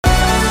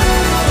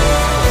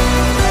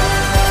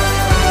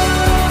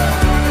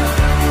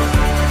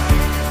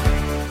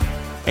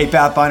Hey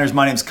Pathfinders,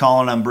 my name's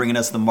Colin. I'm bringing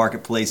us the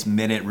Marketplace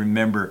Minute.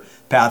 Remember,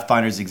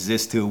 Pathfinders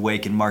exist to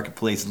awaken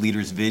marketplace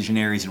leaders,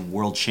 visionaries, and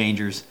world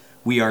changers.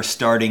 We are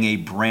starting a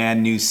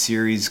brand new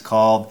series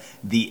called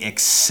the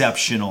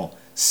Exceptional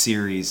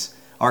Series.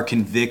 Our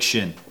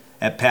conviction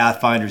at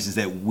Pathfinders is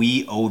that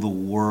we owe the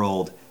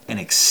world an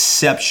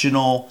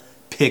exceptional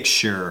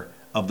picture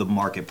of the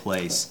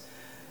marketplace.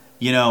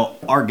 You know,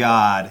 our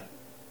God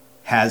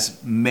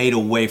has made a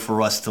way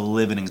for us to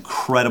live an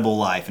incredible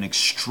life, an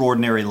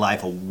extraordinary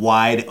life, a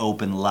wide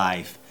open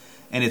life.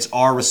 And it's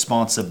our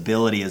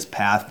responsibility as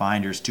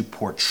Pathfinders to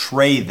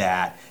portray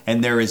that.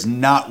 And there is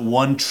not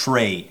one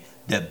trait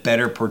that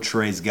better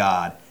portrays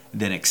God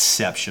than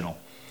exceptional.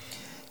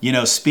 You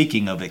know,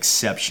 speaking of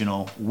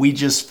exceptional, we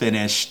just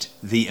finished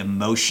the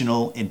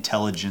Emotional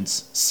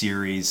Intelligence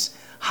series.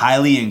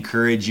 Highly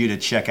encourage you to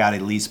check out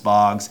Elise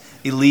Boggs.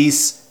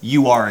 Elise,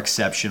 you are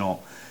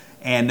exceptional.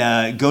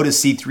 And go to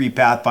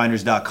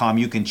c3pathfinders.com.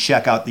 You can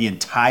check out the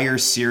entire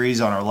series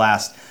on our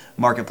last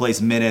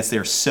Marketplace Minutes.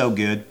 They're so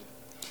good.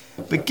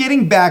 But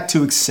getting back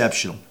to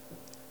exceptional,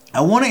 I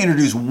want to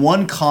introduce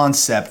one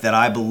concept that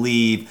I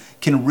believe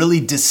can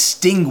really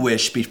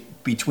distinguish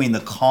between the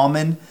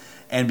common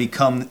and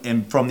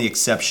from the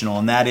exceptional,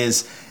 and that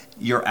is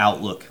your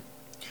outlook.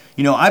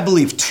 You know, I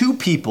believe two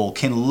people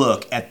can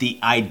look at the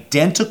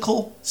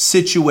identical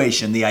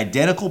situation, the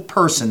identical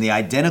person, the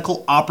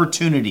identical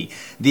opportunity,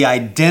 the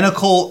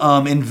identical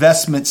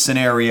investment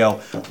scenario.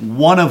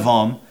 One of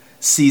them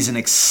sees an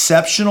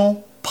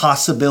exceptional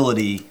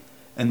possibility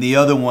and the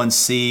other one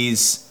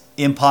sees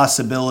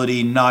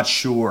impossibility, not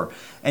sure.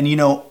 And you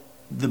know,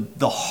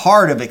 the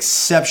heart of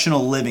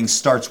exceptional living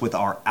starts with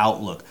our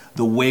outlook,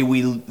 the way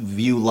we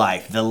view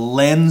life, the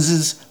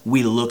lenses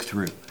we look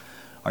through.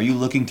 Are you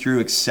looking through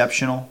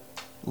exceptional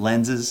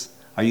lenses?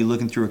 Are you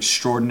looking through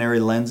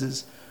extraordinary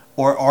lenses?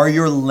 Or are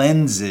your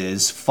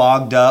lenses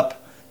fogged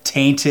up,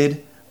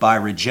 tainted by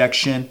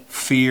rejection,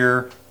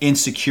 fear,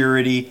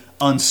 insecurity,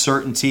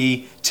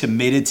 uncertainty,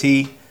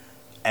 timidity?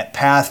 At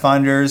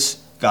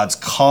Pathfinders, God's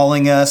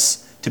calling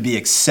us to be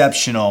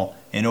exceptional.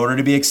 In order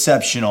to be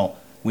exceptional,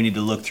 we need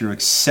to look through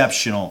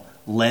exceptional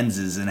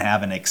lenses and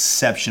have an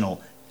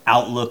exceptional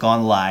outlook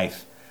on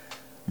life.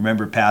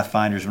 Remember,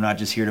 Pathfinders, we're not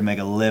just here to make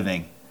a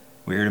living.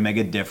 We're here to make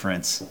a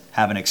difference.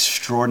 Have an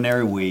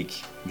extraordinary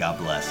week. God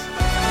bless.